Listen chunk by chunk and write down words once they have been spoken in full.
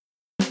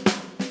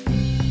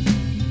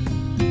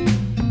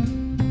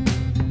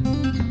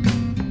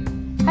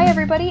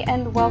everybody,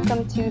 and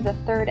welcome to the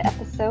third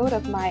episode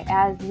of my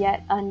as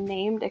yet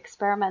unnamed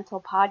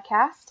experimental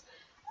podcast,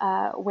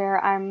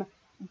 where I'm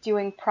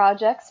doing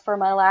projects for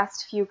my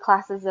last few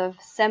classes of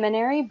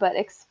seminary, but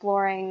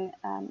exploring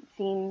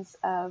themes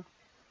of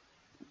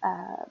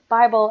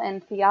Bible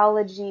and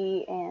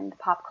theology and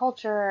pop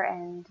culture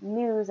and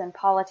news and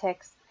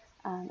politics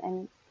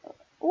and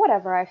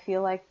whatever I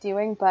feel like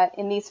doing. But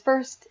in these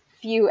first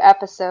few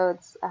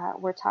episodes,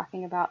 we're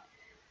talking about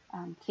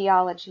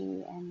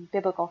theology and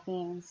biblical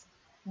themes.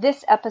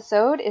 This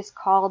episode is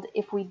called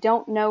If We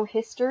Don't Know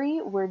History,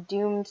 We're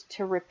Doomed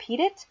to Repeat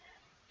It.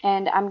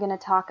 And I'm going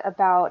to talk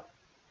about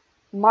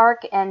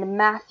Mark and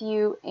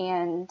Matthew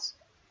and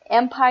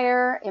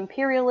empire,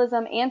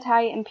 imperialism,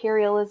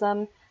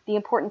 anti-imperialism, the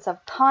importance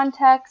of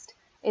context.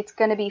 It's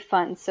going to be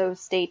fun, so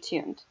stay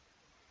tuned.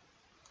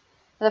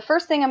 The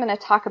first thing I'm going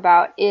to talk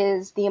about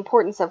is the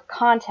importance of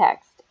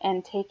context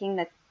and taking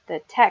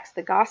the text,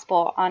 the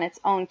gospel, on its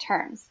own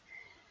terms.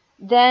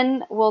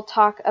 Then we'll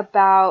talk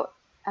about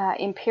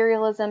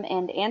imperialism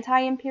and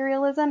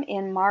anti-imperialism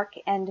in Mark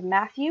and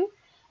Matthew.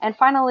 And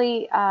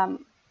finally,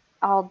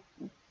 I'll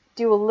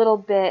do a little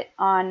bit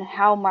on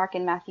how Mark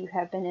and Matthew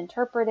have been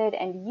interpreted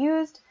and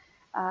used,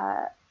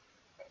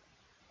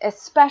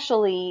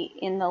 especially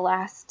in the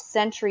last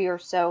century or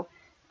so,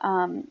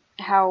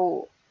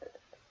 how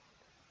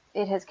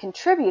it has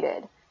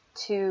contributed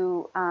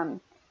to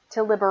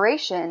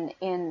liberation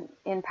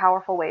in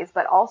powerful ways,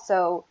 but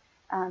also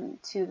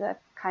to the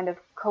kind of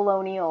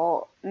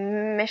colonial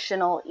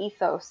missional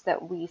ethos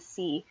that we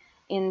see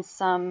in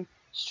some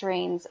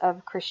strains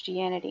of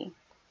Christianity.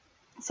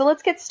 So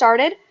let's get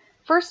started.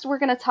 First, we're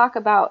going to talk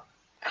about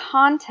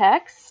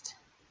context.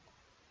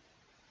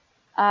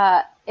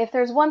 If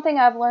there's one thing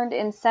I've learned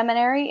in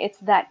seminary, it's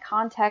that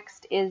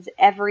context is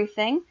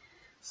everything.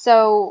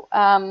 So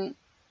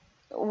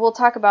we'll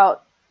talk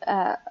about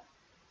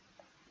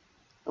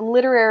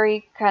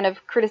literary kind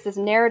of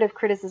criticism, narrative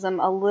criticism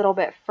a little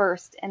bit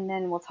first, and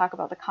then we'll talk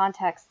about the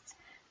contexts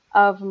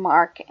of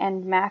Mark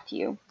and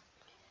Matthew.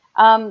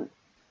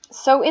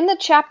 So in the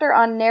chapter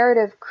on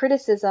narrative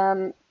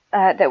criticism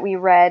that we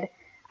read,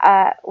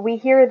 we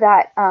hear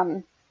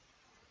that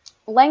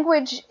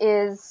language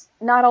is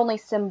not only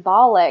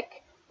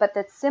symbolic, but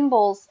that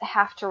symbols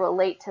have to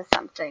relate to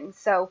something.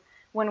 So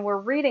when we're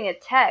reading a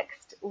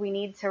text, we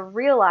need to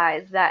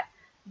realize that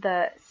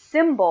the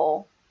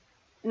symbol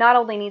not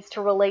only needs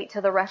to relate to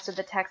the rest of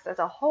the text as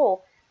a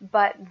whole,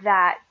 but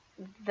that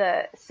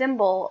the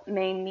symbol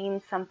may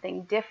mean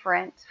something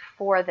different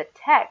for the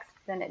text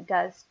than it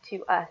does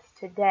to us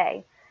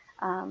today.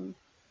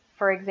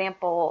 For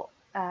example,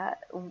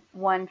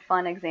 one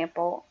fun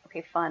example,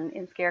 fun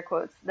in scare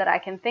quotes, that I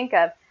can think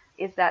of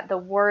is that the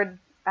word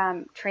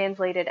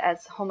translated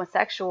as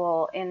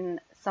homosexual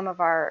in some of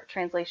our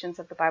translations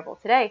of the Bible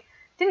today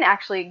didn't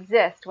actually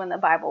exist when the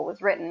Bible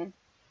was written.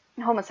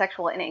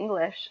 Homosexual in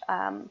English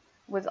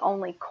was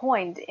only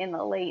coined in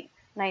the late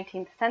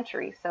 19th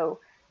century, so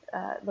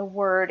the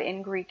word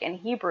in Greek and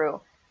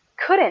Hebrew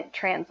couldn't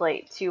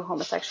translate to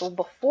homosexual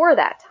before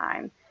that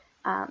time,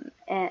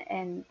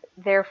 and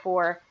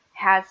therefore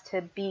has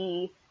to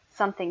be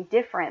something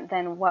different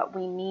than what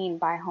we mean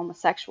by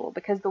homosexual,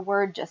 because the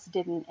word just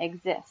didn't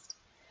exist.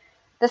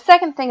 The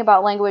second thing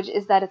about language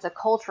is that it's a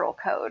cultural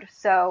code,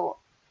 so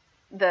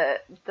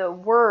the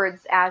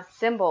words as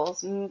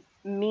symbols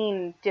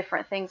mean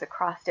different things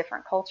across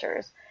different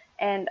cultures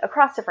and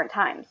across different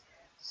times.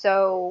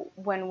 So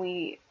when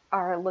we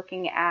are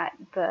looking at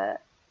the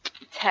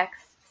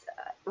texts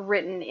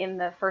written in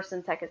the first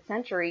and second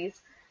centuries,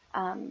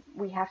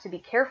 we have to be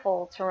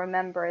careful to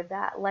remember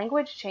that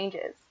language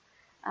changes.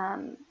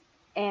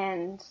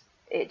 And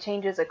it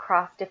changes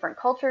across different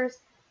cultures.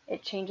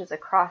 It changes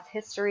across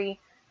history.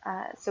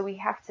 So we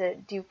have to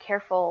do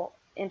careful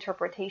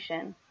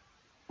interpretation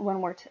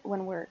when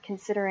we're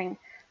considering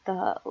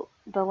the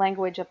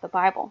language of the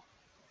Bible.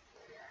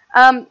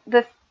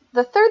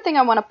 The third thing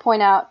I want to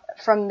point out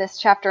from this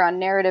chapter on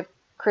narrative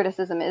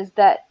criticism is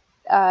that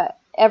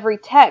every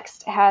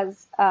text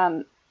has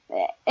an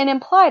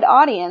implied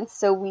audience.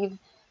 So we've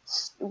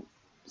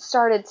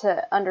started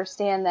to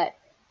understand that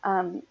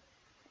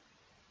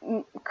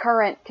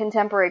current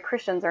contemporary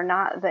Christians are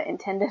not the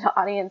intended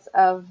audience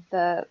of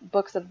the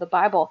books of the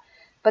Bible,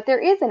 but there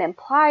is an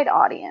implied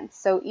audience.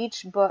 So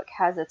each book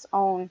has its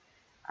own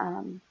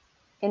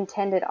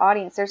intended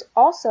audience. There's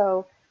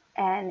also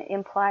an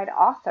implied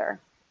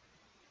author.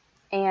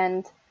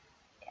 And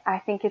I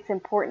think it's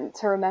important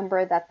to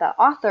remember that the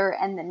author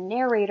and the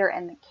narrator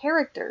and the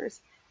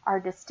characters are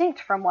distinct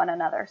from one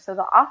another. So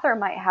the author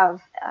might have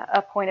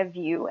a point of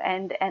view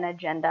and an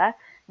agenda.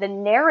 The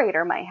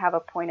narrator might have a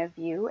point of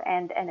view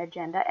and an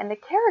agenda. And the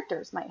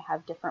characters might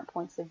have different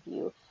points of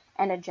view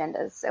and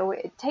agendas. So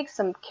it takes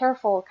some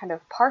careful kind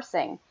of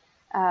parsing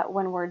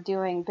when we're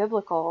doing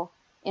biblical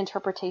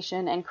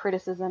interpretation and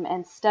criticism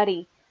and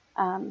study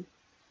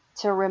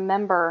to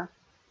remember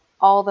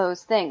all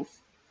those things.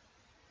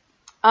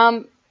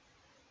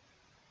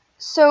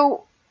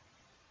 So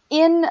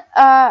in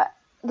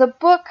the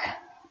book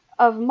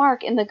of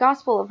Mark, in the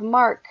Gospel of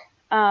Mark,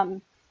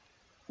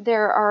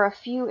 there are a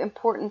few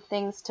important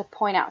things to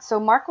point out. So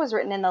Mark was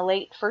written in the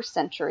late 1st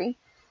century,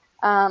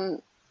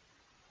 in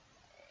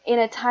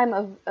a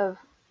time of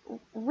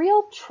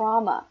real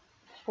trauma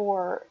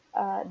for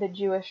the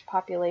Jewish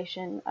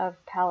population of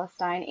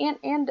Palestine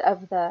and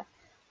of the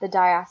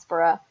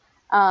diaspora.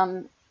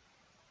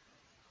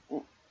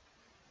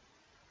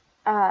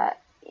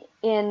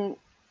 In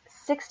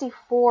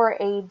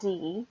 64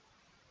 AD,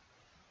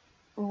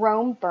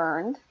 Rome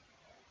burned,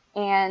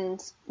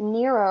 and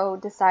Nero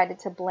decided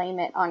to blame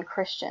it on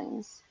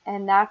Christians.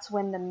 And that's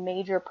when the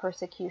major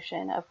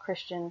persecution of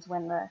Christians,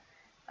 when the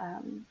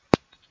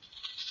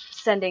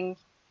sending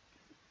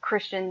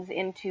Christians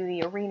into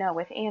the arena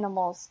with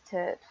animals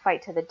to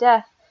fight to the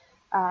death,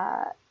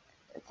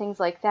 things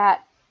like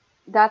that,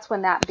 that's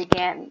when that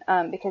began,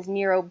 because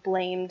Nero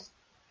blamed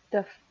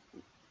the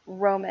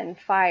Roman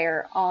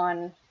fire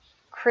on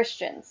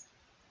Christians.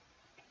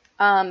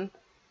 A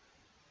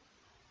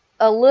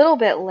little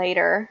bit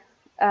later,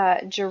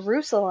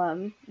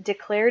 Jerusalem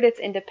declared its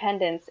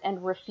independence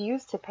and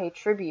refused to pay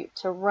tribute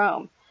to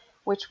Rome,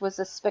 which was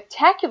a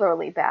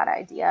spectacularly bad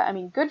idea. I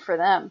mean, good for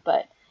them,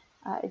 but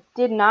it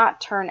did not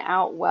turn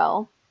out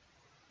well.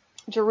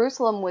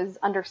 Jerusalem was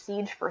under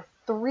siege for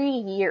 3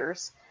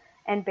 years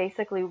and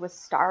basically was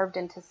starved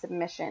into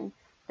submission.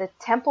 The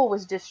temple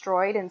was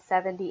destroyed in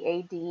 70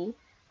 AD,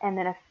 and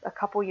then a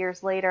couple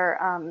years later,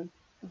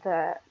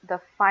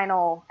 the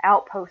final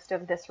outpost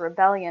of this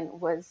rebellion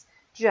was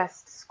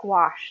just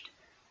squashed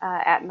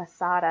at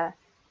Masada.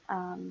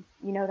 You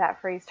know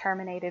that phrase,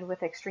 terminated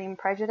with extreme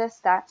prejudice?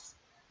 That's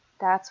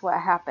what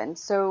happened.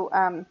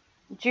 So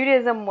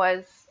Judaism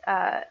was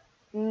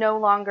no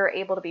longer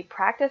able to be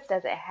practiced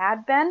as it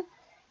had been.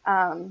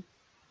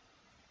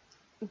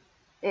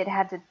 It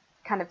had to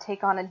kind of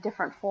take on a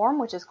different form,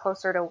 which is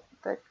closer to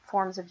the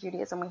forms of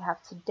Judaism we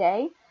have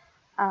today.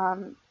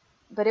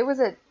 But it was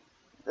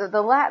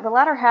the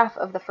latter half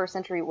of the 1st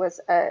century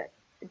was a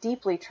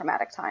deeply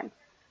traumatic time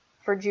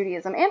for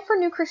Judaism and for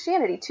New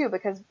Christianity too,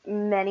 because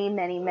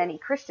many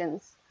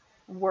Christians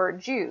were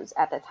Jews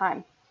at the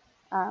time.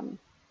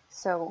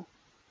 So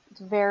it's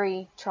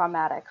very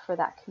traumatic for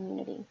that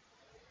community.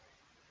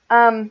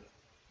 I'm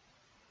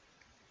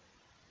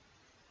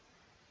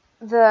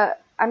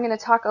going to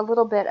talk a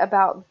little bit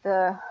about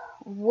the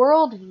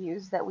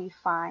worldviews that we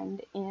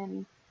find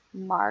in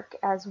Mark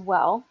as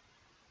well.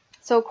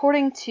 So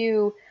according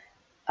to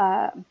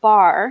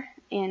Barr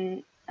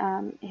in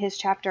his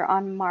chapter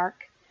on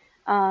Mark,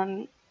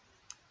 Mark's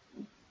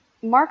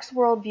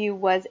worldview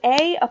was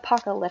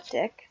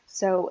apocalyptic.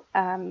 So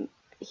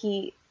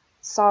he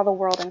saw the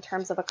world in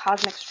terms of a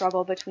cosmic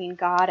struggle between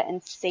God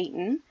and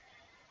Satan.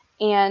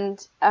 And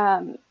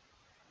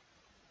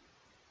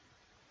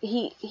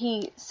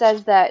he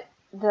says that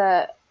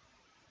the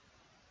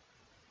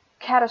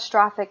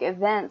catastrophic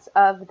events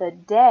of the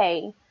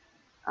day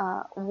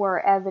were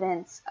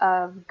evidence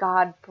of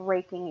God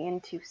breaking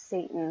into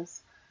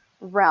Satan's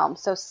realm.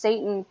 So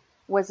Satan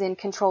was in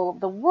control of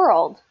the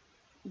world,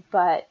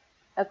 but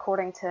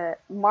according to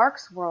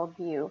Mark's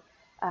worldview,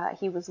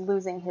 he was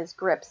losing his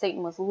grip.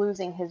 Satan was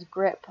losing his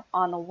grip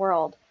on the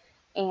world,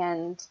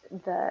 and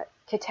the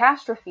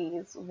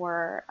catastrophes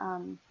were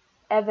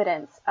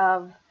evidence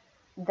of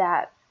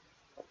that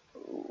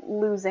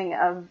losing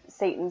of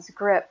Satan's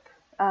grip.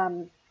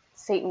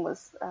 Satan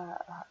was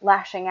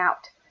lashing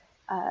out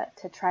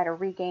to try to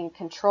regain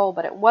control,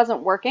 but it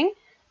wasn't working,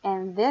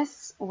 and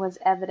this was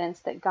evidence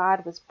that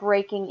God was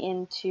breaking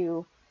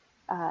into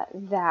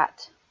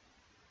that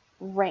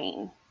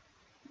reign.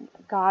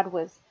 God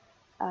was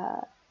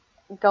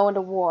going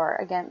to war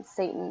against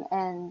Satan,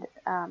 and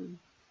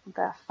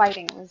the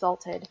fighting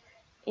resulted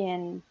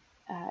in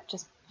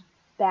just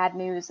bad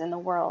news in the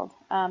world.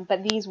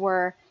 But these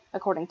were,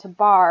 according to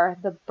Barr,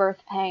 the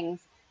birth pangs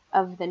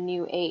of the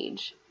new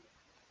age.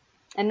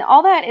 And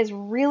all that is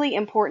really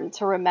important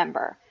to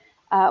remember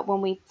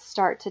when we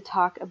start to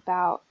talk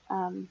about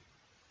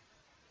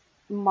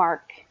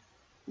Mark,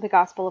 the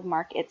Gospel of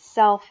Mark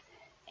itself,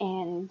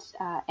 and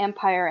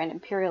empire and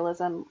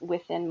imperialism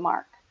within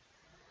Mark.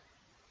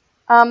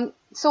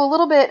 So a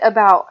little bit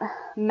about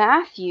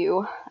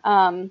Matthew.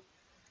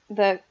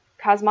 The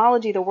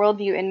cosmology, the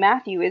worldview in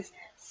Matthew is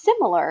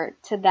similar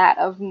to that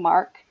of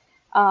Mark,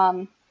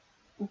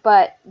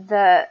 but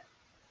the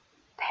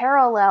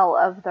parallel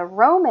of the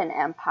Roman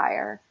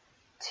Empire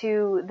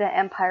to the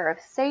empire of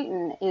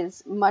Satan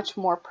is much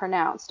more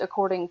pronounced,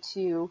 according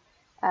to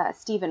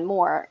Stephen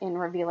Moore in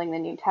Revealing the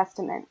New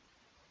Testament.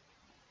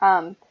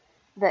 The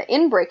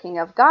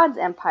inbreaking of God's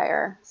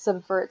empire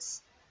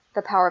subverts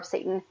the power of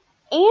Satan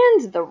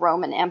and the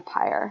Roman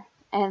Empire,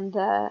 and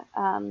the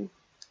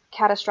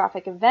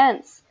catastrophic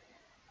events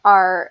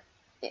are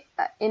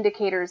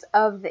indicators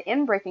of the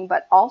inbreaking,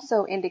 but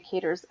also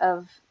indicators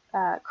of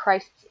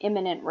Christ's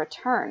imminent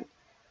return.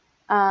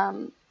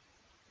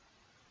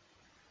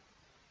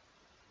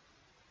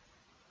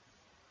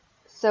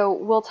 So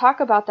we'll talk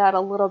about that a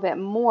little bit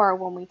more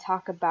when we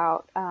talk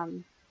about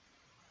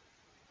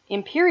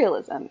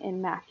imperialism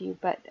in Matthew.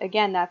 But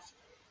again, that's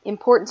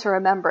important to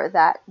remember,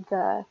 that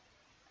the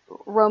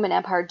Roman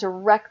Empire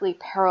directly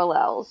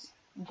parallels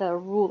the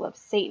rule of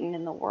Satan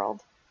in the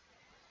world.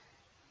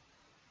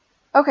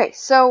 Okay,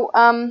 so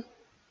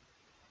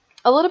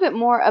a little bit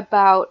more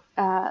about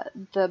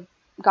the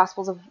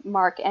Gospels of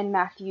Mark and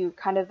Matthew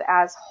kind of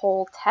as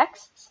whole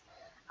texts.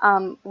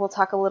 We'll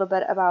talk a little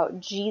bit about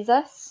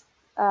Jesus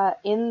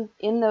in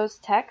those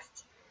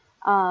texts,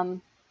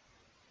 and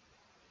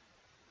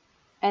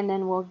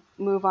then we'll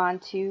move on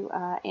to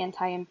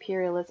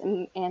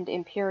anti-imperialism and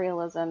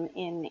imperialism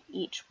in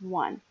each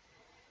one.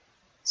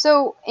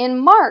 So in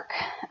Mark,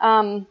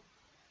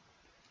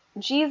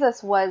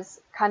 Jesus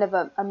was kind of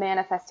a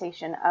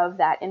manifestation of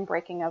that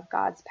inbreaking of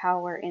God's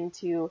power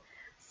into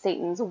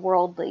Satan's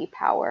worldly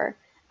power.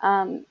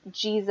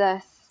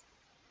 Jesus,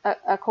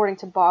 according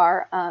to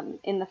Barr,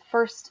 in the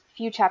first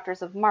few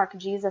chapters of Mark,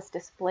 Jesus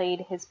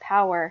displayed his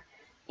power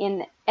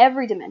in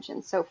every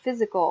dimension. So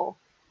physical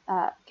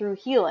through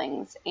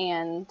healings,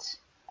 and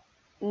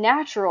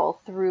natural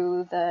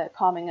through the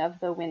calming of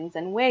the winds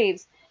and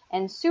waves,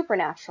 and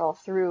supernatural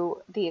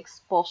through the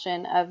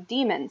expulsion of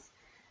demons.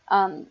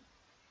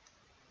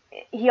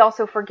 He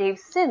also forgave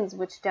sins,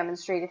 which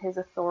demonstrated his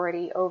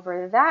authority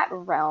over that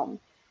realm.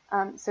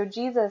 So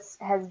Jesus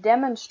has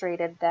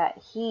demonstrated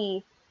that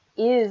he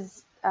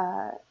is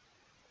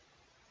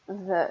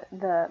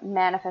the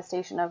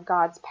manifestation of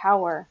God's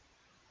power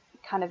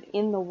kind of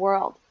in the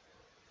world.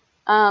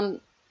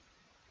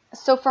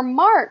 So for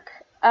Mark,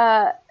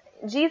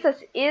 Jesus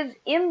is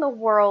in the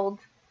world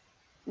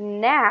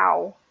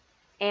now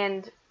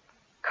and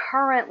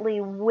currently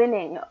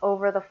winning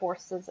over the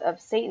forces of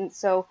Satan.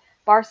 So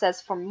Barr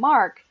says for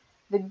Mark,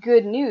 the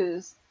good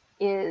news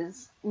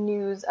is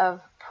news of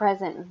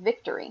present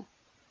victory.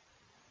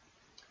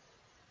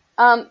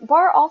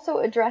 Barr also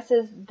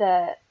addresses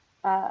that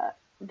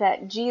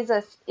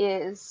Jesus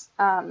is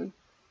not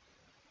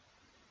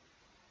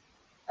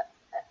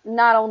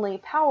only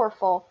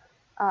powerful,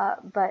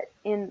 but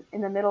in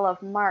the middle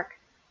of Mark,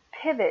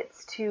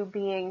 pivots to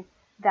being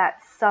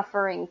that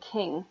suffering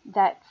king,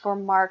 that for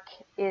Mark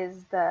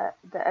is the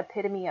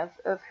epitome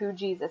of who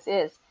Jesus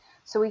is.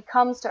 So he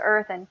comes to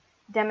earth and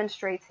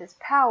demonstrates his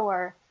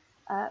power,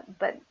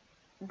 but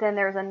then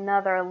there's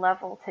another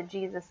level to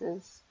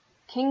Jesus's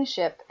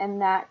kingship,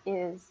 and that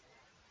is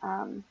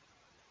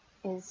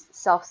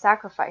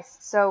self-sacrifice.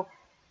 So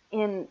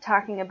in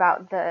talking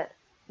about the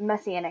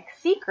messianic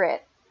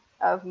secret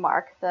of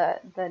Mark, the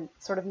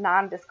sort of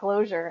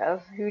non-disclosure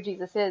of who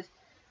Jesus is,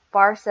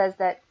 Barr says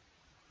that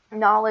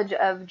knowledge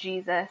of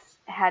Jesus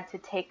had to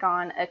take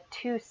on a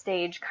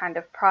two-stage kind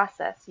of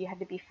process. You had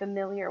to be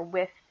familiar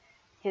with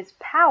his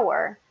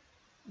power,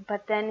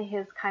 but then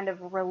his kind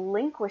of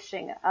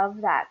relinquishing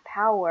of that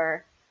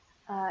power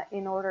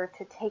in order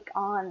to take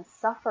on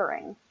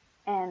suffering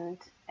and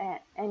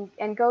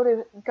go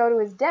to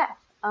his death.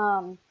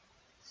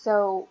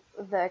 So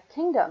the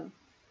kingdom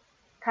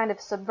kind of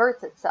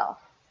subverts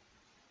itself,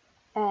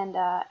 and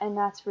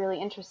that's really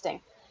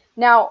interesting.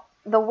 Now,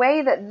 the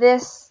way that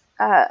this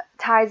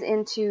ties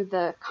into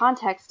the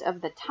context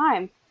of the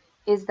time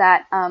is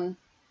that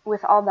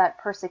with all that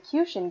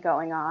persecution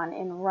going on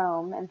in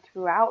Rome and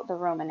throughout the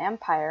Roman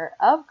Empire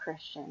of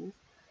Christians,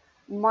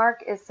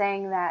 Mark is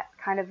saying that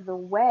kind of the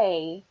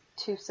way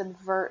to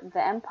subvert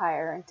the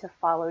empire and to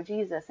follow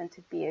Jesus and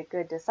to be a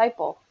good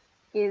disciple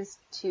is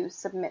to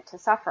submit to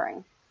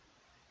suffering.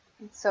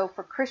 So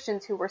for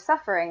Christians who were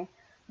suffering,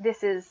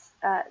 this is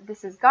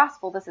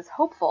gospel, this is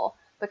hopeful,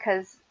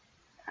 because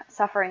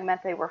suffering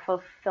meant they were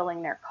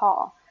fulfilling their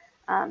call.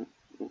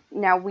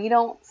 Now, we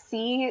don't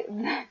see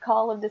the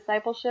call of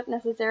discipleship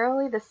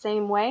necessarily the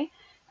same way,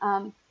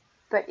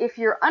 but if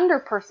you're under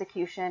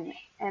persecution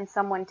and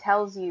someone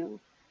tells you,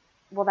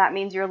 well, that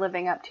means you're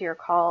living up to your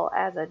call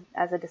as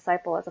a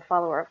disciple, as a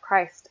follower of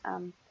Christ,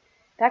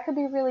 that could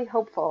be really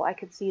hopeful. I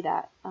could see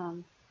that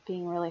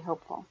being really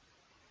hopeful.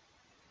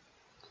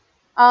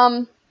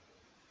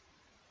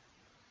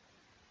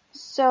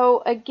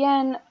 So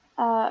again,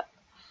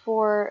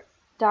 for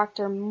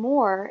Dr.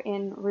 Moore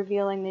in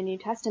revealing the New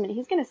Testament,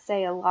 he's going to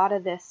say a lot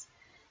of this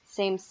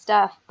same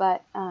stuff,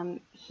 but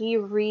he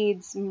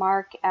reads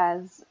Mark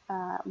as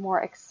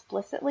more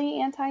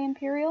explicitly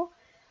anti-imperial.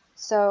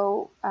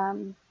 So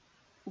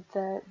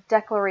the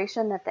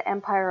declaration that the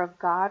empire of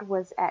God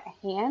was at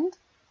hand,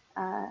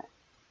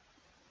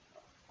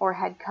 or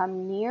had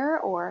come near,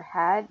 or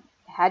had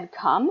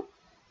come.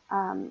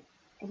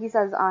 He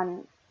says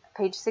on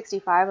page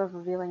 65 of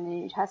Revealing the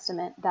New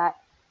Testament that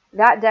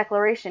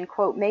declaration,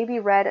 quote, may be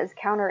read as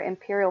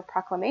counter-imperial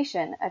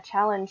proclamation, a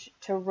challenge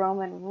to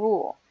Roman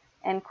rule,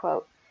 end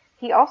quote.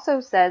 He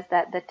also says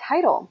that the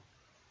title,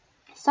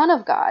 Son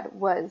of God,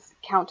 was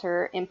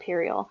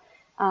counter-imperial,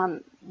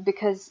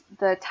 because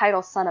the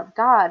title Son of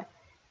God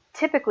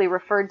typically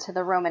referred to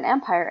the Roman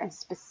Empire and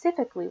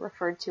specifically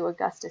referred to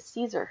Augustus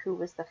Caesar, who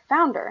was the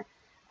founder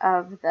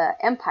of the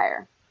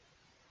empire.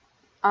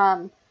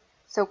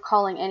 So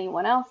calling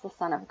anyone else the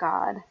Son of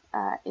God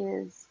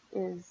is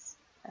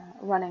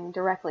running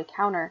directly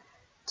counter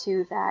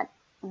to that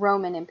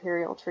Roman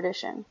imperial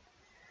tradition.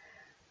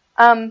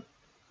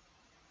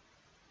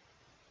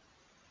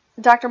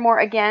 Dr. Moore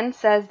again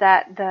says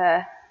that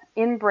the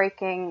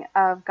inbreaking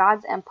of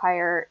God's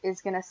empire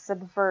is going to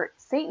subvert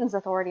Satan's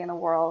authority in the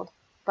world,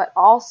 but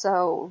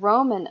also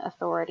Roman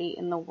authority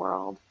in the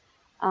world.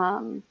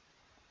 And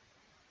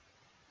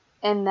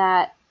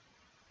that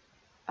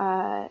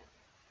the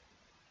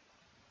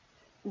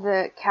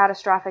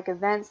catastrophic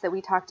events that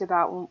we talked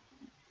about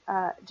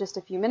just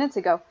a few minutes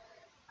ago,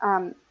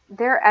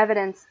 they're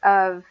evidence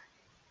of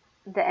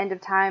the end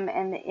of time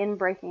and the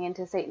inbreaking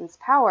into Satan's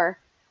power,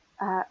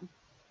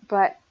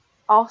 but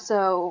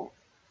also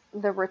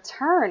the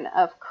return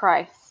of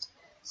Christ.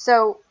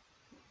 So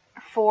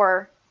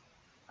for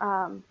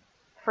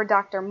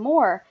Dr.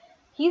 Moore,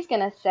 he's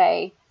going to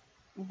say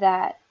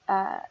that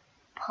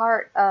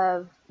part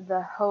of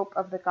the hope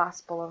of the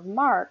Gospel of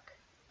Mark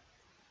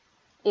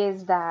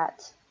is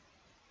that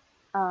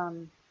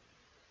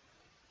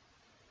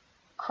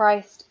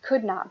Christ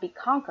could not be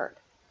conquered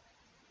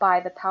by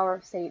the power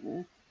of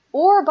Satan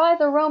or by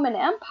the Roman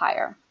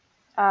Empire.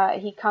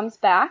 He comes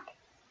back.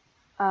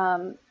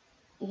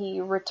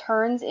 He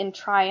returns in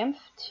triumph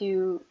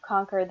to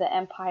conquer the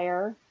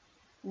empire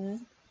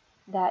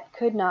that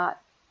could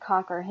not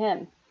conquer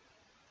him.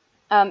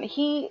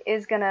 He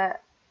is going to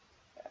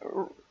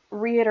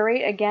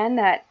reiterate again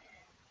that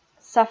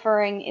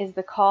suffering is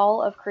the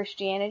call of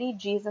Christianity.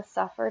 Jesus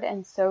suffered,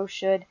 and so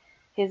should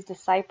his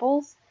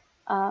disciples.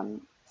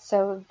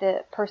 So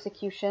the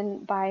persecution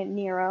by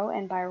Nero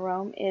and by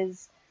Rome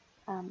is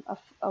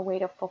a way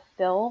to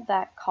fulfill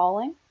that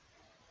calling.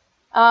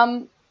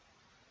 And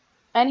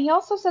he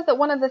also says that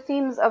one of the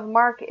themes of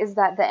Mark is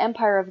that the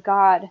empire of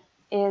God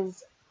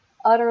is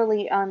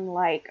utterly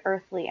unlike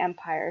earthly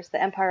empires.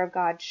 The empire of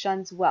God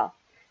shuns wealth.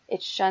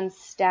 It shuns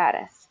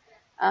status.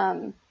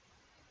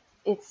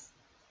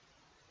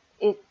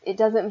 It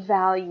doesn't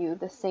value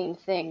the same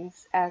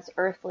things as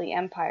earthly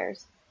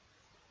empires.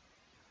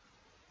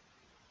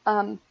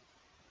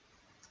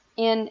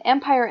 In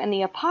Empire and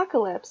the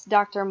Apocalypse,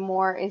 Dr.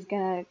 Moore is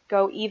going to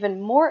go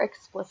even more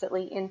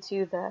explicitly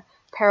into the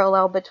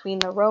parallel between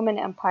the Roman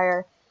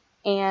Empire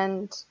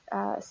and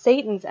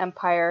Satan's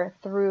empire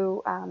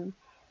through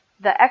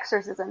the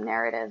exorcism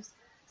narratives.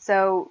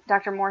 So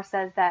Dr. Moore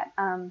says that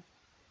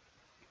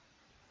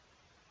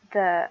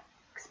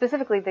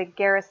specifically the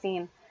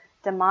Gerasene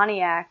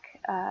demoniac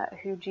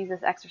who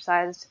Jesus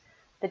exorcised,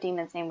 the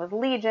demon's name was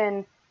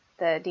Legion.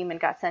 The demon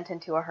got sent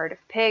into a herd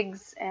of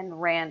pigs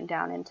and ran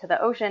down into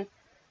the ocean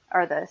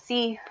or the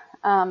sea.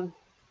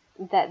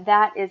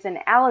 That is an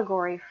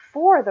allegory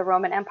for the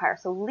Roman Empire.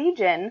 So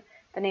Legion,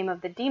 the name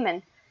of the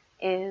demon,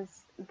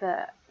 is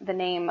the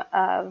name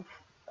of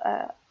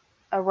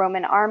a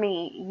Roman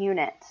army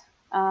unit.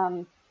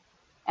 And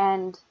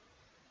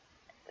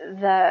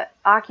the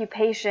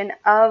occupation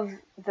of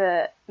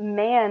the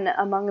man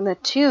among the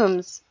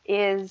tombs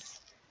is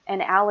an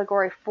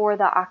allegory for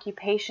the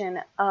occupation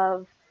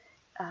of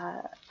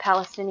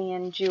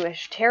Palestinian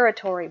Jewish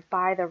territory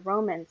by the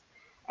Romans.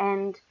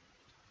 And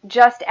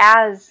just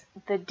as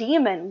the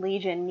demon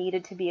legion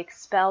needed to be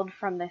expelled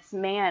from this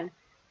man,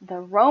 the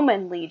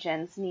Roman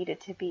legions needed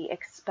to be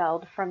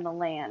expelled from the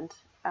land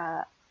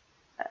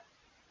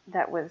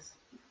that was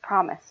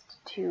promised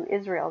to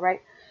Israel,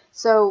 right?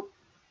 So,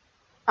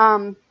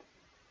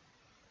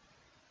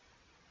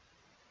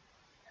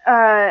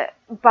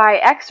 by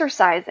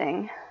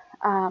exorcising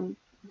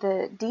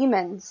the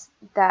demons,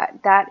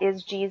 that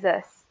is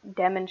Jesus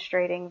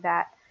demonstrating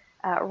that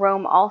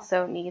Rome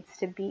also needs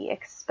to be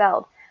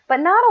expelled. But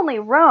not only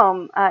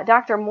Rome,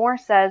 Dr. Moore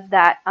says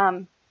that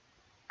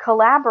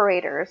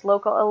collaborators,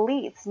 local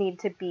elites, need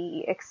to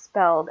be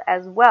expelled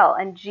as well.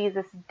 And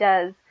Jesus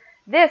does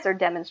this, or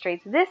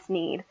demonstrates this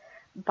need,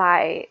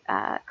 by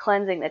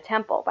cleansing the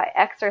temple, by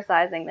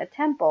exorcising the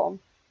temple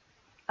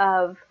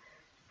of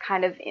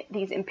kind of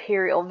these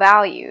imperial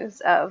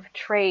values of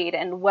trade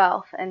and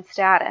wealth and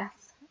status.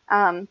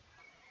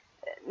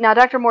 Now,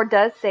 Dr. Moore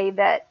does say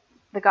that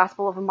the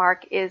Gospel of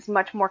Mark is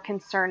much more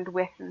concerned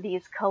with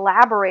these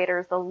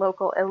collaborators, the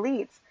local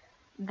elites,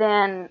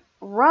 than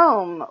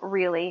Rome,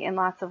 really, in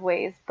lots of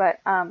ways. But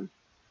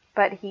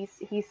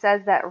he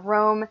says that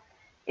Rome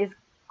is,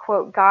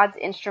 quote, God's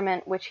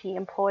instrument which he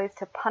employs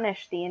to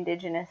punish the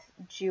indigenous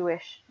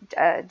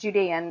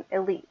Judean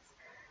elites,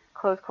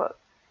 close quote.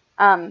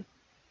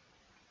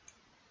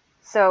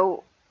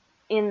 So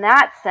in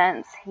that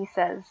sense, he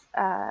says,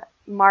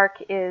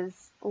 Mark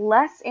is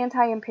less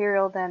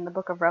anti-imperial than the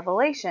book of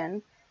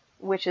Revelation,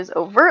 which is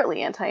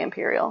overtly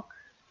anti-imperial,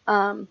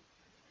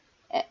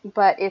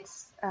 but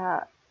it's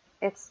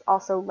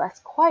also less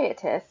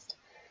quietist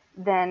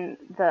than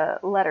the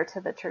letter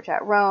to the church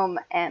at Rome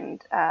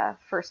and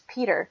 1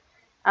 Peter.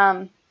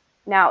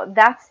 Now,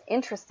 that's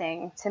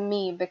interesting to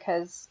me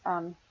because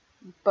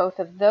both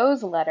of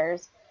those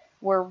letters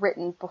were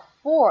written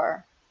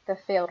before the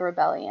failed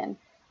rebellion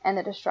and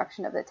the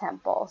destruction of the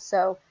temple.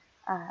 So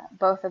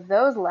both of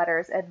those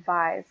letters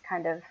advise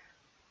kind of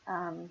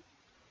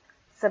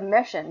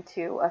submission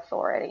to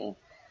authority.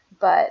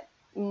 But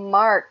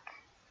Mark,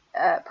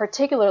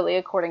 particularly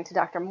according to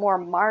Dr. Moore,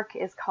 Mark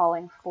is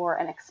calling for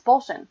an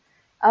expulsion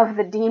of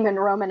the demon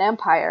Roman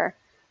Empire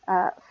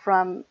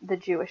from the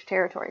Jewish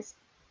territories.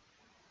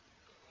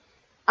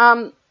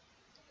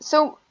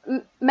 So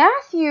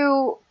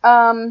Matthew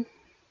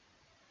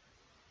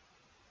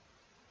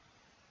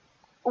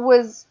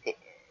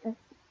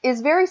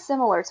is very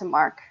similar to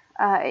Mark.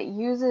 It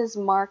uses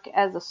Mark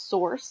as a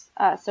source.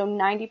 So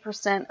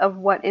 90% of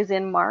what is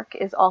in Mark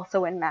is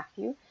also in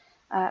Matthew.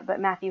 But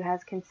Matthew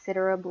has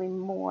considerably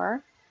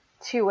more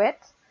to it.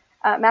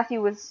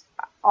 Matthew was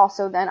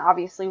also then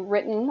obviously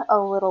written a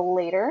little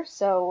later,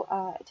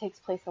 so it takes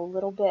place a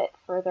little bit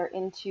further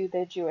into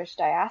the Jewish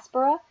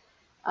diaspora.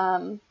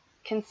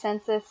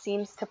 Consensus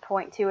seems to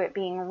point to it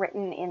being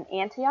written in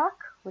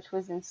Antioch, which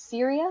was in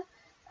Syria,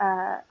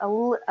 a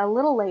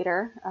little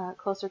later,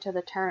 closer to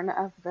the turn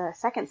of the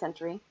 2nd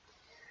century.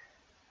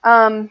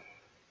 And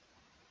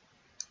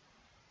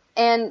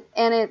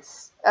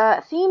its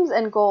themes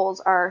and goals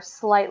are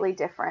slightly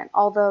different,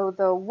 although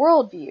the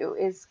worldview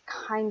is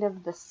kind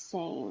of the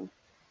same.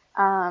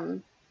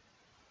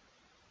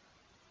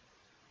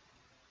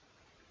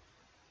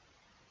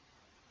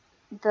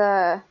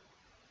 The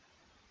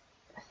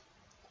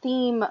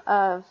theme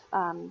of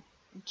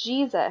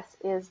Jesus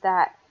is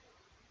that,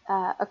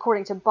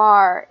 according to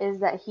Barr, is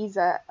that he's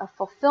a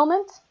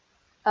fulfillment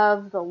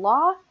of the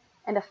law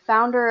and a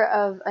founder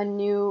of a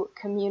new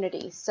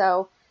community.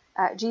 So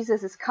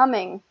Jesus'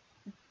 coming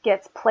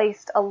gets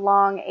placed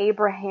along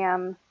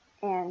Abraham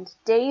and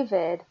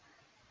David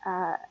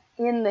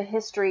in the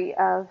history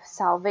of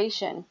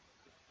salvation.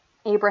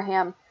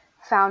 Abraham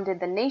founded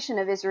the nation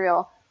of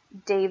Israel.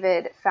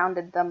 David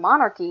founded the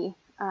monarchy.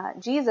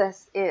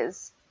 Jesus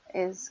is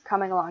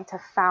coming along to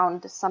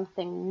found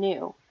something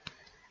new.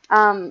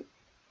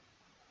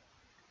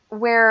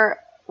 Where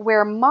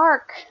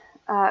Mark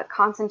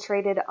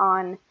concentrated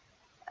on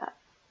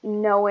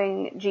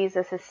knowing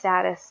Jesus'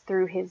 status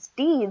through his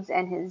deeds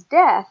and his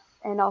death,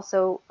 and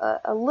also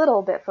a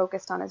little bit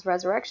focused on his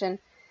resurrection,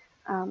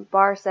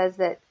 Barr says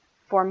that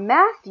for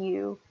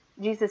Matthew,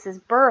 Jesus'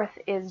 birth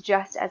is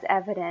just as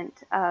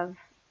evident of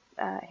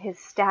his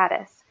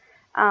status.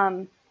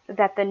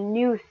 That the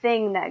new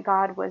thing that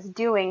God was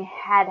doing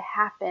had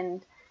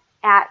happened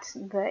at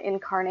the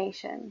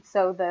incarnation.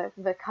 So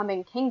the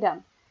coming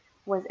kingdom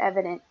was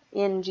evident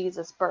in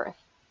Jesus' birth.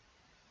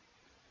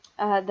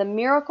 The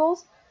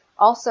miracles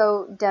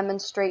also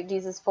demonstrate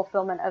Jesus'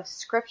 fulfillment of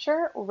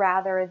Scripture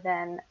rather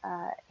than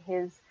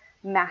his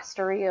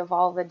mastery of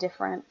all the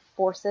different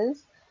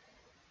forces.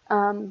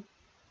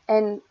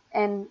 And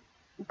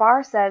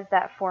Barr says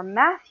that for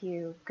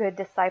Matthew, good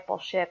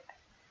discipleship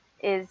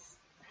is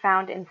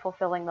found in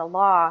fulfilling the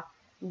law,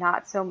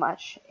 not so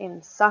much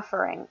in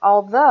suffering.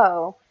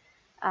 Although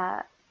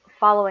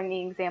following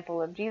the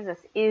example of Jesus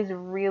is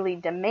really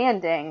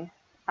demanding,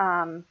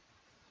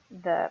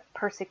 the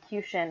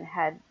persecution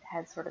had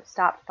sort of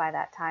stopped by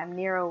that time.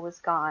 Nero was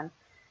gone.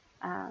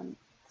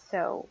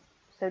 So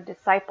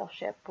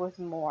discipleship was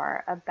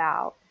more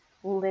about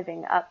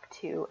living up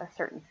to a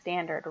certain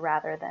standard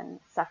rather than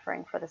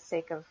suffering for the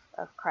sake of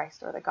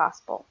Christ or the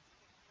gospel.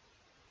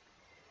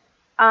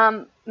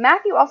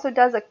 Matthew also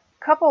does a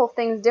couple of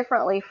things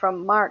differently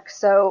from Mark.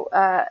 So,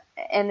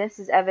 and this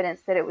is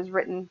evidence that it was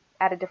written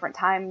at a different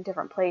time,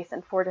 different place,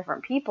 and for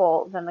different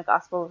people than the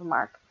Gospel of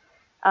Mark.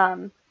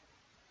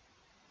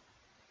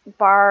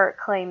 Barr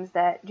claims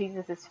that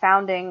Jesus is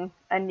founding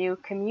a new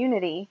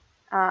community,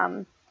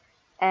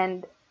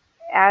 and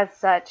as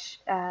such,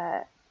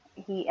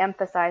 he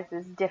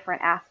emphasizes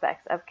different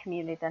aspects of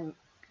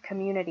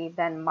community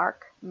than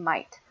Mark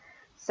might.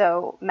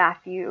 So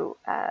Matthew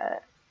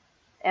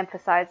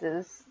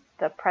emphasizes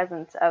the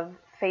presence of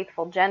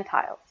faithful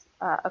Gentiles,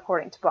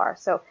 according to Barr.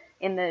 So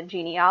in the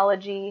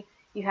genealogy,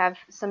 you have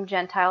some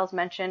Gentiles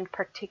mentioned,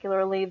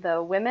 particularly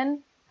the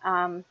women,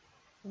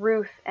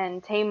 Ruth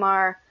and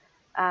Tamar,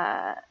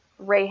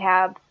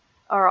 Rahab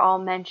are all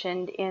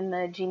mentioned in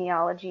the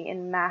genealogy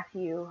in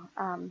Matthew,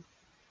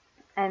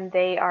 and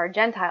they are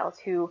Gentiles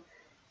who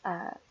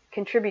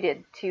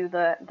contributed to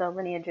the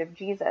lineage of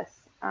Jesus.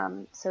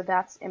 So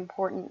that's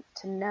important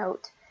to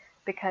note,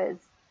 because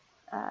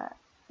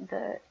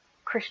the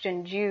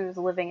Christian Jews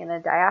living in the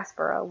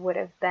diaspora would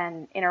have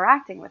been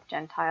interacting with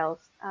Gentiles,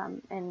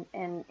 and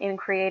in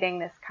creating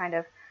this kind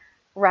of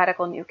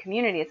radical new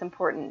community, it's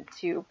important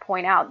to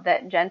point out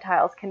that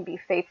Gentiles can be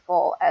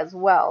faithful as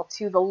well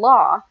to the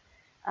law,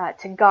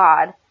 to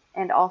God,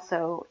 and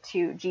also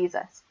to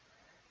Jesus.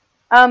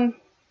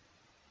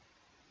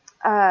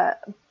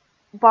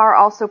 Barr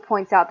also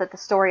points out that the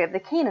story of the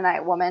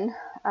Canaanite woman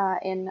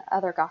in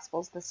other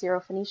Gospels, the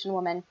Syrophoenician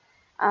woman,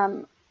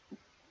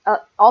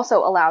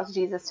 also allows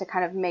Jesus to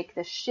kind of make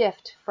the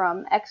shift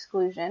from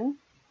exclusion,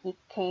 he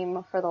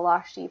came for the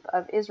lost sheep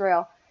of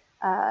Israel,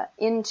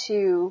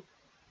 into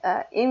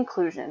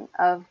inclusion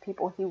of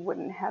people he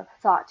wouldn't have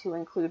thought to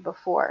include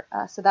before.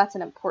 So that's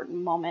an important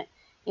moment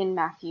in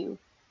Matthew,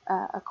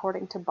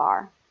 according to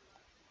Barr.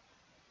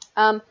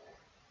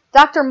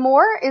 Dr.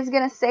 Moore is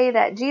going to say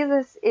that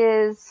Jesus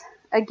is,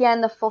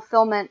 again, the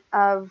fulfillment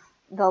of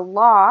the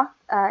law.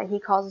 He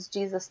calls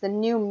Jesus the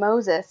new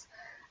Moses.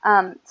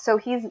 So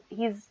he's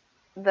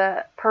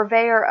the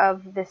purveyor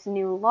of this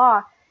new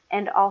law,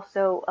 and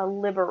also a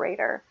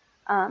liberator.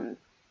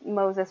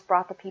 Moses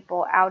brought the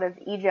people out of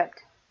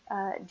Egypt.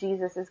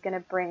 Jesus is going to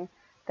bring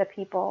the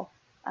people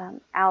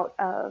out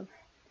of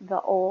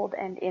the old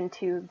and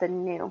into the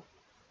new.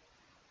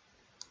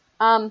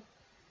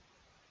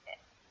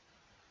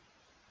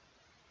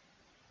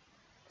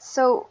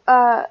 So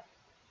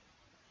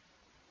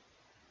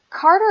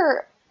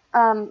Carter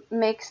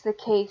makes the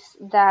case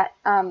that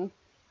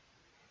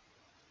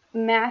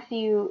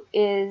Matthew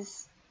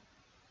is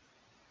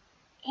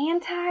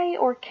anti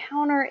or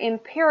counter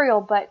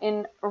imperial, but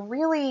in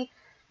really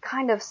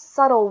kind of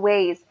subtle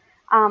ways.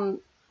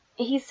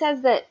 He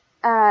says that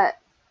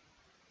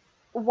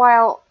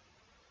while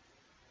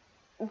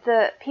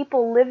the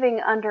people living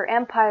under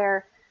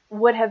empire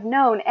would have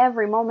known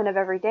every moment of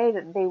every day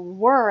that they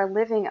were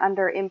living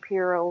under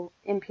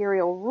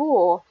imperial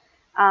rule,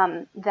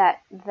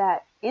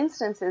 that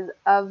instances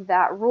of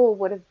that rule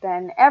would have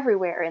been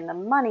everywhere, in the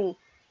money,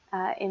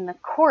 in the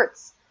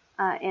courts,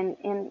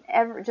 in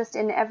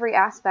every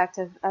aspect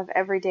of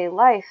everyday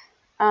life.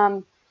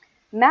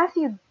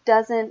 Matthew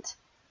doesn't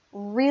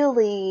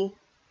really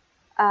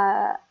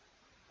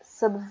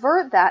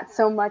subvert that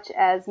so much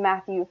as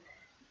Matthew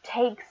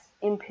takes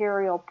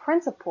imperial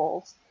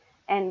principles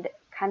and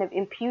kind of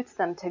imputes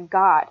them to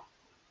God.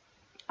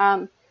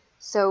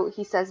 So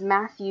he says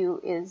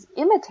Matthew is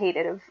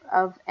imitative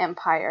of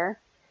empire,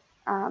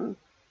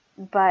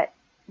 but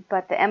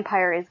the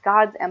empire is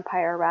God's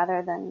empire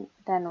rather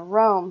than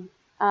Rome.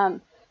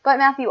 But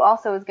Matthew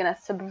also is going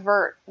to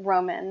subvert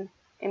Roman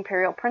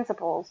imperial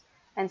principles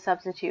and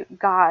substitute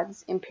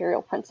God's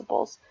imperial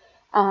principles.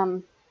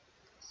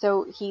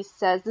 So he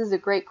says, this is a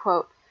great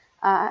quote,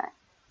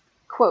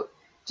 quote,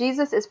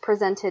 Jesus is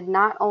presented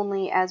not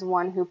only as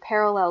one who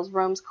parallels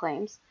Rome's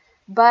claims,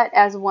 but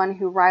as one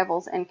who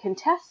rivals and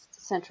contests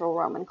central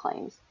Roman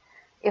claims.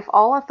 If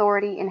all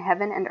authority in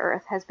heaven and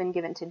earth has been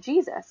given to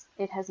Jesus,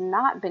 it has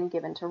not been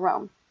given to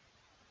Rome.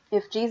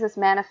 If Jesus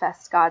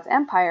manifests God's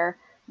empire,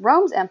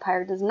 Rome's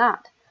empire does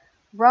not.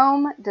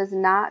 Rome does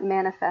not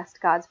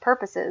manifest God's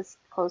purposes,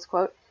 close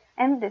quote,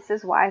 and this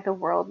is why the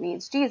world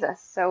needs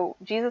Jesus. So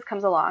Jesus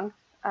comes along.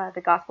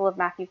 The Gospel of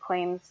Matthew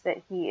claims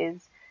that he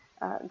is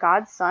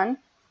God's son,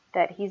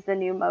 that he's the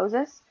new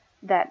Moses,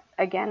 that,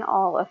 again,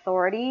 all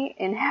authority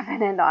in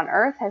heaven and on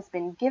earth has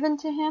been given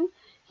to him.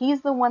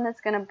 He's the one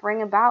that's going to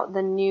bring about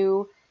the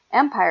new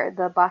empire,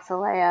 the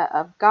Basileia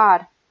of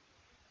God,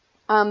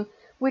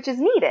 which is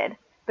needed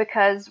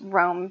because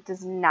Rome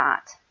does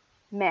not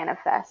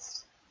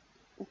manifest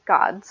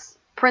God's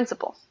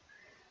principles.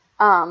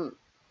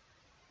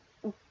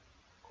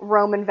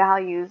 Roman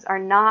values are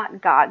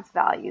not God's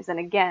values. And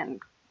again,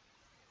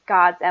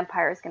 God's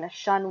empire is going to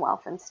shun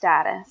wealth and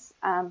status.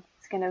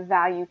 It's going to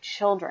value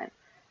children.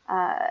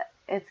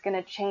 It's going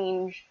to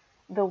change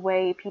the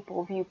way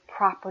people view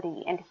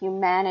property and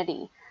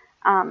humanity.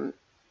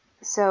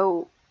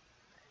 So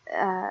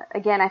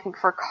again, I think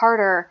for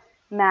Carter,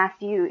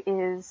 Matthew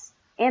is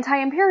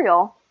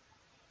anti-imperial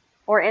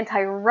or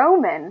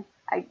anti-Roman,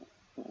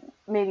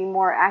 maybe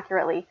more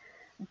accurately,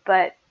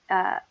 but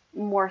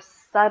more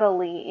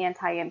subtly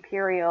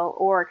anti-imperial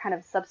or kind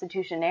of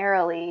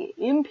substitutionarily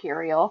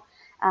imperial.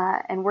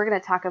 And we're going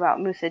to talk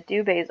about Musa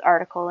Dube's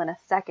article in a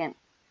second.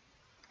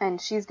 And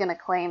she's going to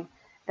claim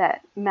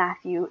that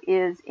Matthew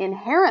is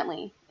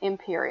inherently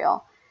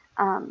imperial,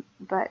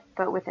 but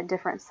with a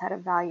different set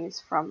of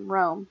values from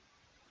Rome.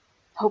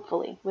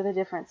 Hopefully, with a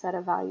different set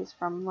of values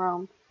from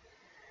Rome.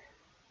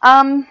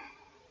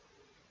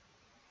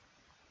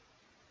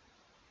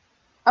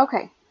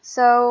 Okay,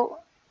 so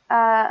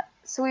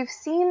we've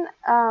seen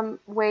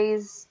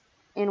ways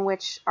in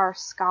which our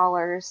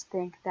scholars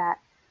think that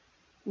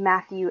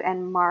Matthew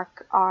and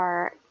Mark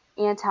are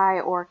anti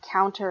or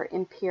counter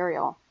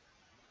imperial.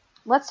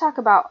 Let's talk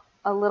about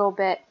a little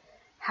bit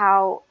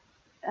how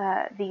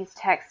these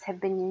texts have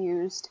been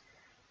used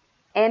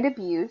and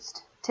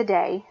abused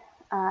today,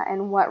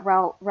 and what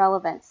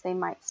relevance they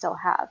might still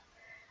have.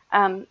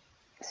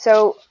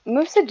 So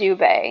Musa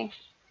Dube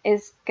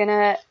is going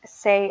to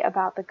say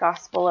about the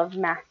Gospel of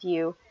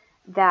Matthew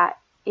that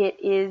it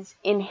is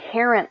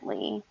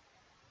inherently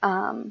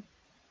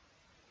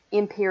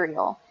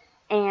imperial.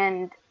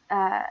 And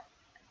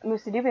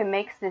Musa Dube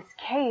makes this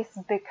case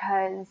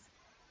because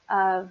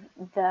of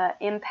the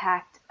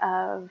impact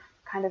of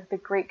kind of the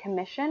Great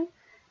Commission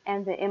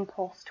and the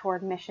impulse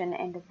toward mission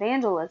and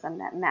evangelism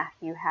that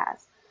Matthew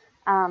has.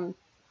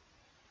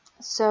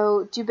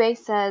 So Dube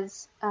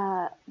says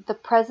the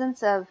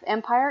presence of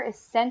empire is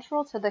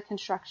central to the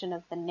construction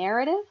of the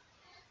narrative.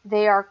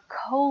 They are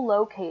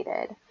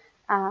co-located.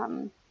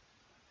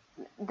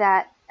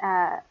 That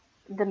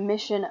the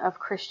mission of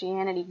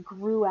Christianity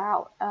grew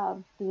out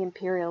of the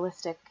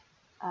imperialistic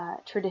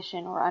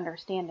tradition or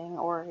understanding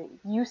or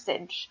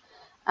usage.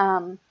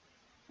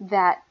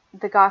 That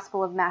the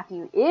Gospel of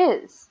Matthew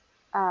is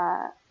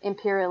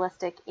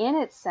imperialistic in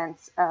its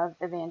sense of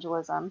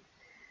evangelism.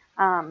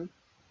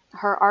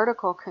 Her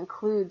article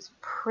concludes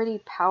pretty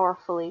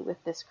powerfully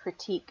with this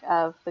critique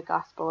of the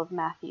Gospel of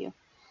Matthew.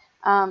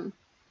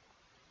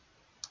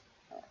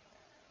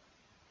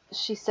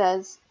 She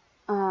says,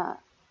 The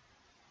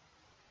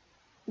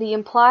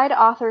implied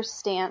author's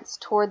stance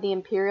toward the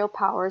imperial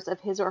powers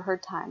of his or her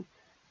time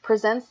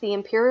presents the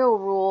imperial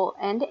rule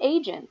and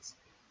agents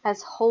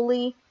as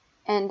holy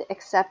and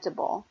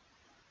acceptable.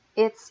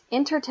 Its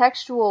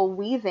intertextual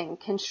weaving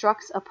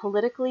constructs a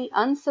politically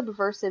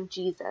unsubversive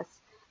Jesus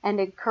and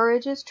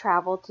encourages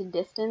travel to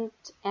distant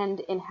and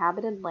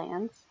inhabited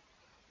lands.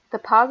 The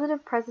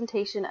positive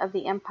presentation of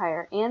the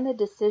empire and the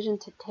decision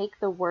to take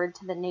the word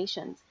to the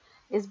nations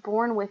is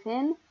born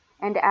within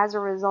and as a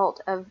result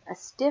of a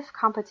stiff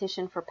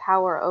competition for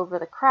power over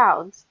the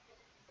crowds,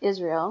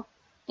 Israel,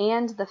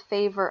 and the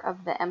favor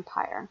of the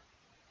empire.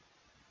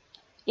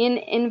 In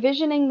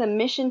envisioning the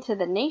mission to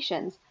the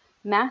nations,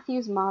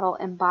 Matthew's model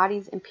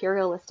embodies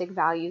imperialistic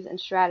values and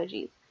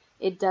strategies.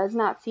 It does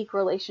not seek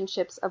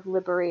relationships of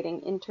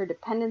liberating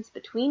interdependence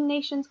between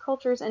nations,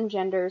 cultures, and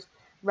genders.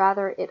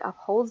 Rather, it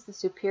upholds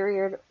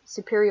the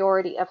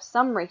superiority of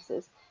some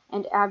races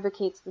and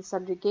advocates the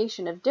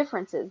subjugation of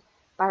differences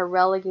by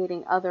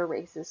relegating other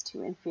races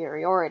to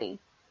inferiority.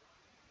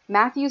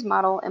 Matthew's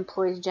model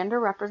employs gender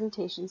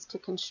representations to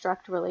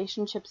construct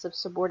relationships of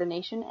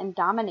subordination and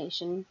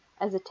domination,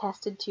 as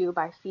attested to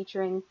by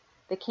featuring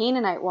the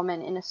Canaanite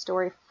woman in a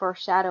story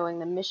foreshadowing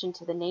the mission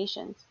to the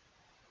nations.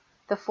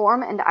 The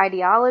form and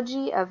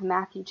ideology of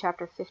Matthew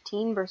chapter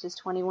 15, verses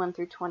 21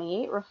 through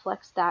 28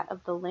 reflects that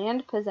of the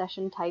land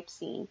possession type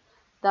scene,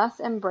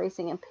 thus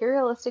embracing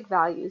imperialistic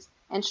values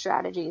and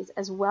strategies,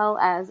 as well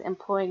as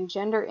employing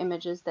gender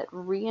images that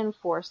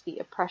reinforce the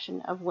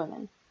oppression of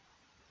women.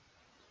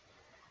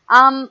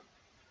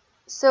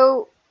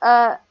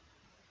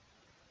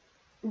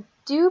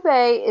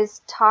 Dubé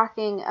is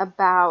talking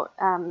about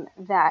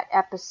that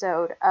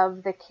episode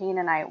of the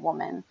Canaanite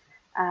woman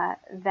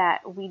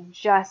that we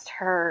just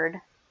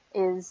heard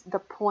is the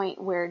point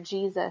where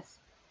Jesus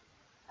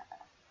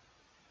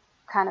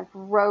kind of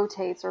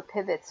rotates or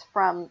pivots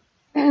from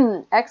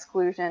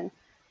exclusion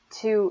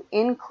to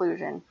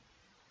inclusion.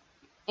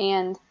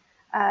 And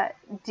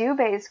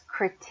Dubé's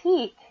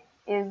critique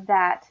is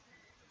that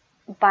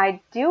by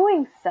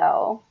doing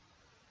so,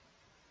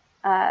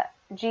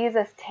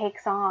 Jesus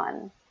takes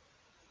on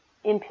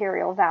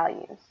imperial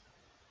values.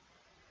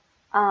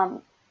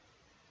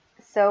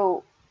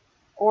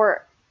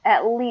 Or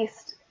at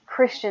least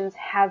Christians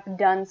have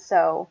done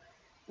so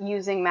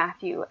using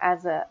Matthew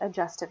as a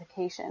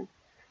justification.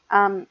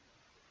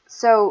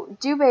 So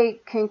Dubé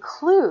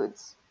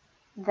concludes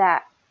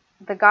that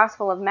the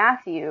Gospel of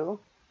Matthew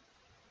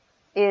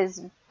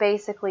is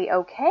basically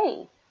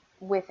okay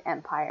with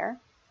empire,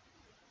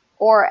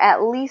 or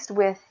at least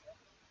with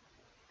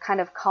kind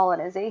of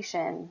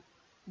colonization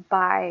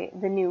by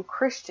the new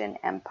Christian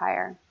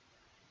empire.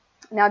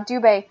 Now,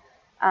 Dubé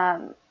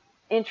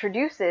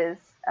introduces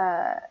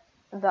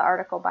the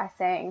article by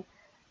saying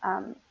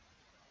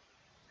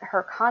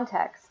her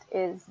context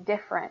is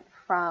different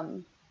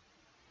from,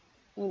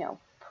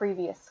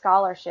 previous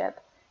scholarship.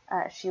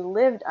 She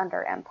lived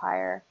under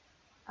empire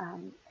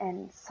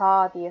and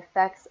saw the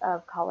effects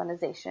of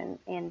colonization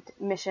and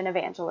mission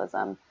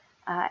evangelism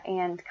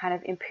and kind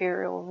of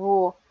imperial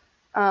rule.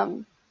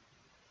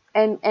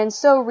 And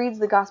so reads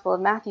the Gospel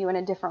of Matthew in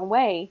a different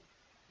way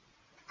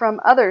from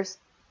others.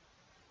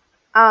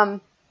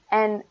 And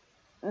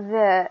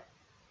the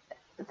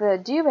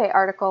Dubé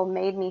article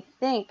made me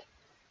think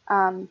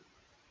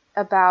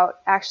about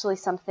actually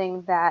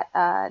something that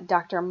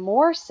Dr.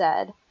 Moore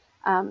said.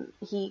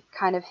 He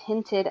kind of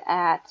hinted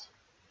at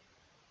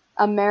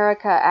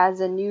America as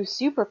a new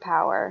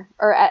superpower,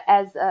 or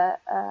as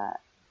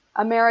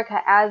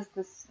America as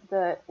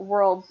the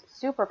world's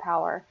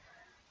superpower,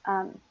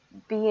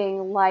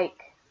 being like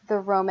the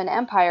Roman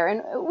Empire.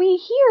 And we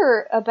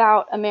hear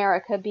about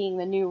America being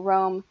the new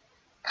Rome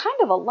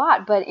kind of a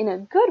lot, but in a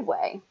good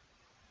way.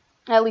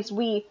 At least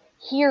we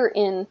here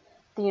in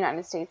the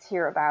United States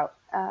hear about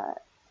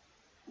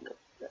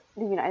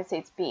the United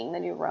States being the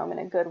new Rome in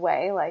a good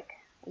way, like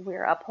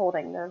we're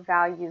upholding the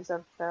values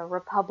of the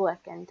republic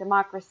and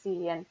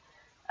democracy, and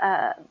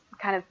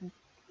kind of,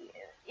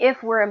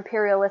 if we're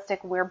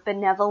imperialistic, we're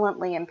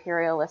benevolently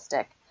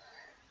imperialistic.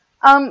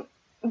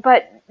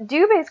 But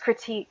Dubé's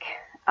critique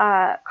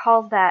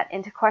calls that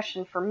into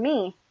question for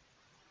me.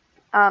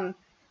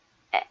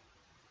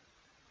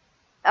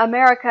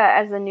 America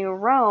as the new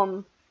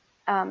Rome,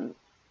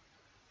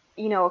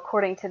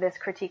 according to this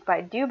critique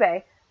by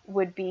Dubé,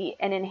 would be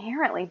an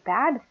inherently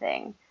bad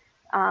thing.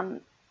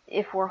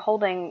 If we're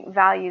holding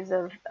values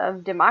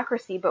of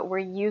democracy, but we're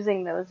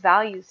using those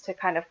values to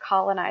kind of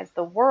colonize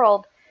the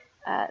world,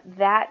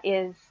 that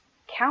is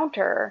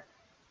counter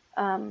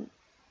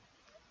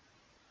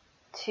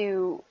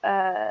to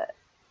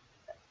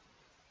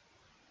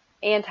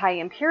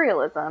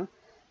anti-imperialism.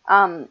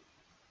 And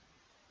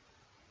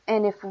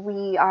if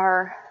we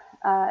are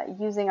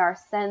using our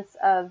sense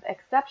of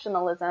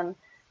exceptionalism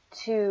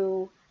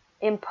to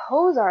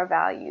impose our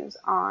values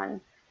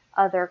on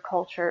other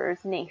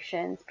cultures,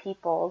 nations,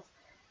 peoples,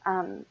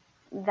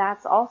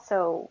 that's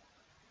also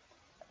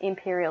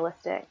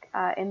imperialistic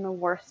in the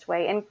worst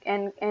way.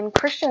 And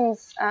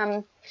Christians,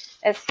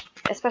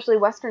 especially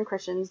Western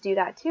Christians, do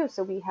that too.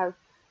 So we have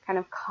kind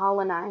of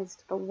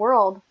colonized the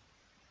world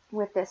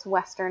with this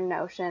Western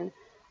notion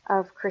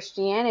of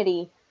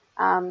Christianity.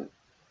 And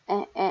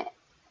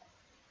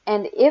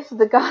if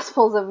the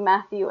Gospels of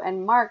Matthew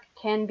and Mark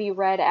can be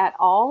read at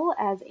all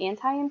as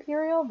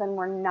anti-imperial, then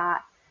we're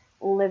not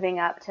living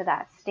up to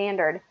that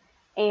standard.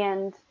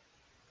 And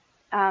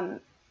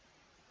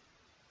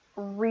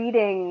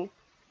reading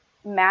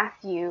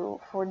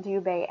Matthew for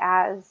Dubé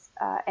as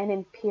an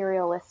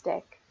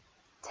imperialistic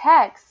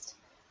text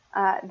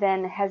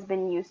then has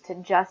been used to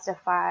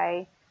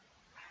justify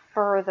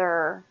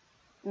further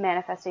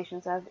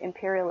manifestations of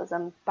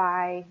imperialism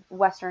by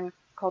Western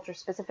culture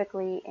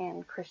specifically,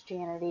 and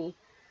Christianity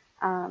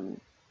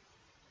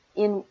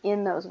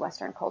in those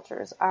Western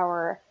cultures.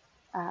 Our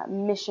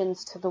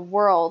missions to the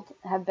world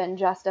have been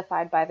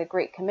justified by the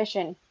Great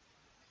Commission,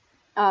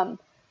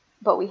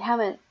 but we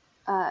haven't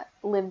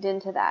lived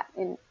into that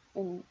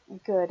in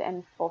good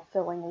and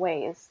fulfilling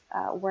ways.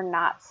 We're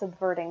not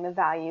subverting the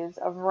values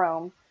of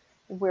Rome,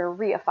 we're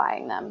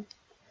reifying them.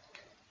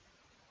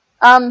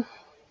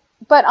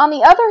 But on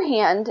the other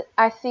hand,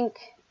 I think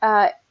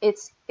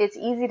it's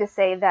easy to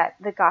say that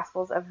the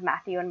Gospels of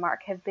Matthew and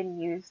Mark have been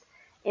used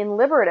in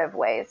liberative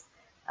ways.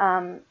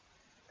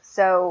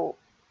 So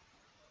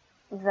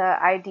the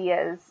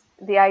idea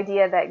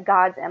that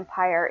God's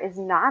empire is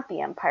not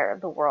the empire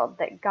of the world,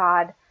 that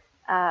God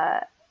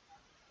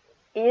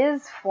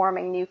is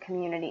forming new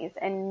communities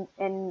and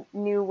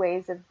new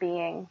ways of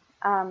being,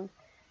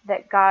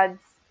 that God's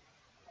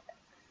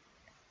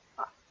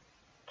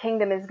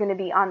kingdom is going to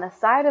be on the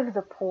side of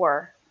the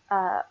poor,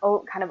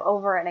 kind of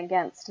over and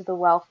against the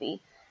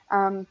wealthy.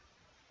 I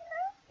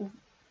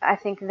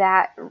think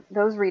that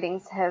those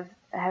readings have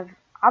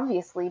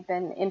obviously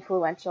been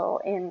influential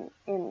in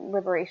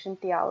liberation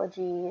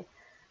theology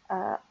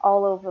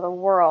all over the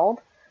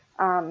world.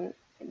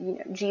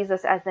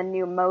 Jesus as the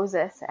new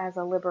Moses, as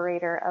a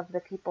liberator of the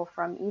people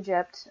from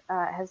Egypt,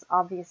 has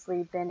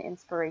obviously been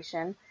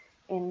inspiration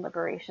in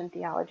liberation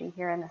theology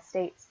here in the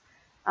States.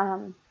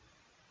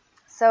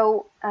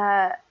 So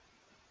kind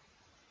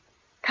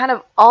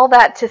of all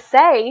that to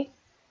say,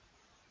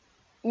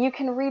 you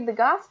can read the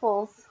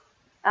Gospels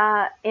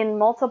in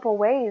multiple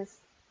ways,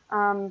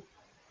 and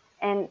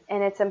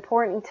it's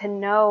important to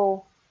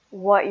know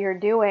what you're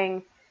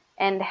doing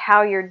and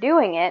how you're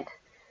doing it.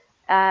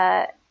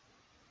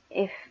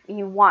 If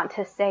you want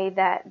to say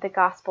that the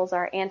Gospels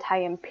are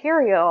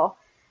anti-imperial,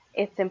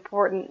 it's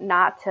important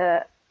not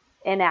to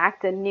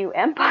enact a new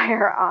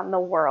empire on the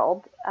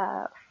world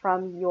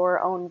from your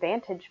own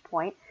vantage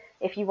point.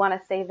 If you want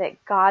to say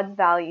that God's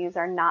values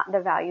are not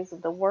the values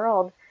of the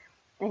world,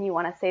 and you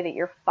want to say that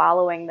you're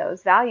following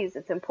those values,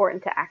 it's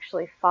important to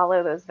actually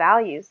follow those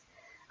values.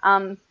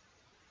 And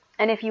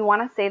if you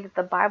want to say that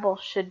the Bible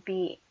should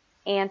be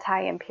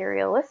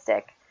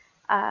anti-imperialistic,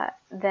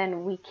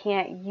 then we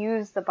can't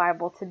use the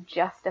Bible to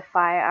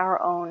justify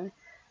our own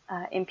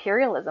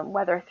imperialism,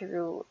 whether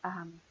through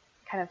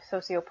kind of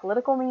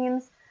socio-political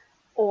means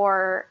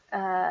or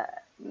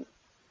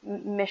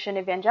mission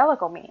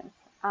evangelical means.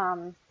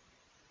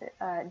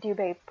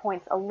 Dubé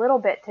points a little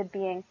bit to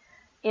being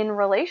in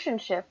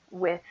relationship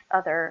with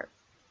other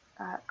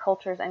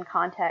cultures and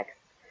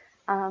contexts,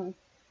 and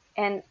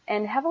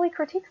heavily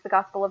critiques the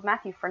Gospel of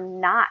Matthew for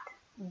not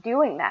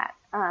doing that,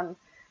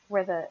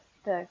 where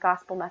the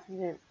gospel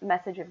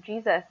message of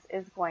Jesus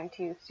is going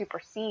to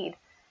supersede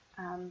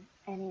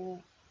any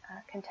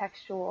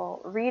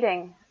contextual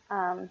reading.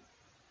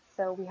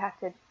 So we have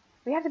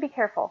to be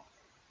careful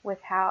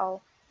with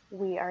how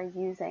we are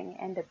using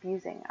and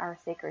abusing our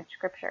sacred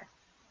scripture.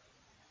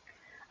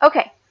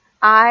 Okay,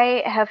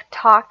 I have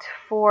talked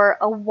for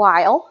a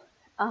while,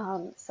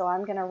 so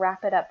I'm going to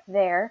wrap it up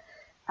there.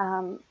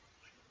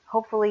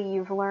 Hopefully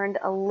you've learned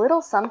a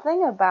little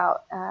something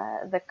about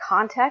the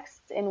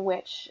contexts in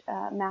which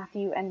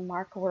Matthew and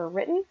Mark were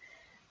written,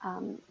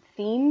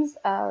 themes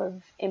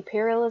of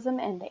imperialism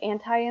and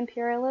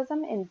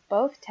anti-imperialism in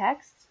both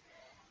texts,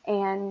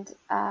 and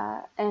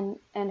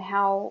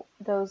how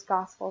those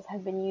Gospels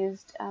have been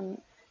used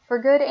for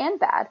good and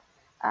bad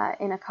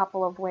in a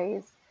couple of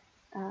ways,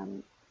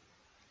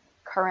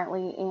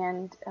 currently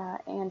and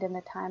in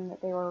the time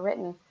that they were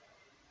written.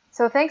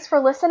 So thanks for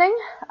listening.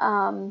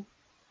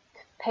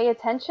 Pay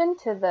attention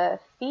to the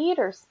feed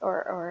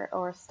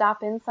or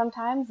stop in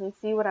sometimes and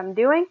see what I'm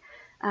doing.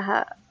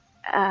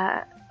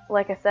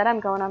 Like I said, I'm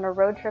going on a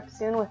road trip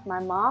soon with my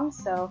mom,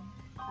 so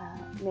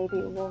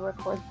maybe we'll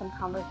record some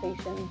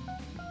conversations,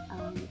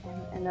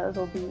 and those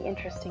will be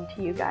interesting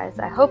to you guys.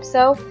 I hope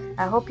so.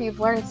 I hope you've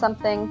learned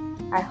something.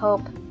 I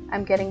hope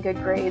I'm getting good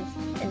grades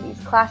in these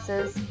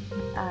classes.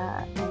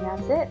 And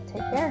that's it.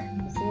 Take care.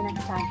 We'll see you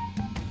next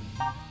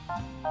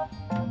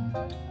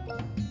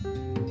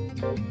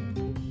time.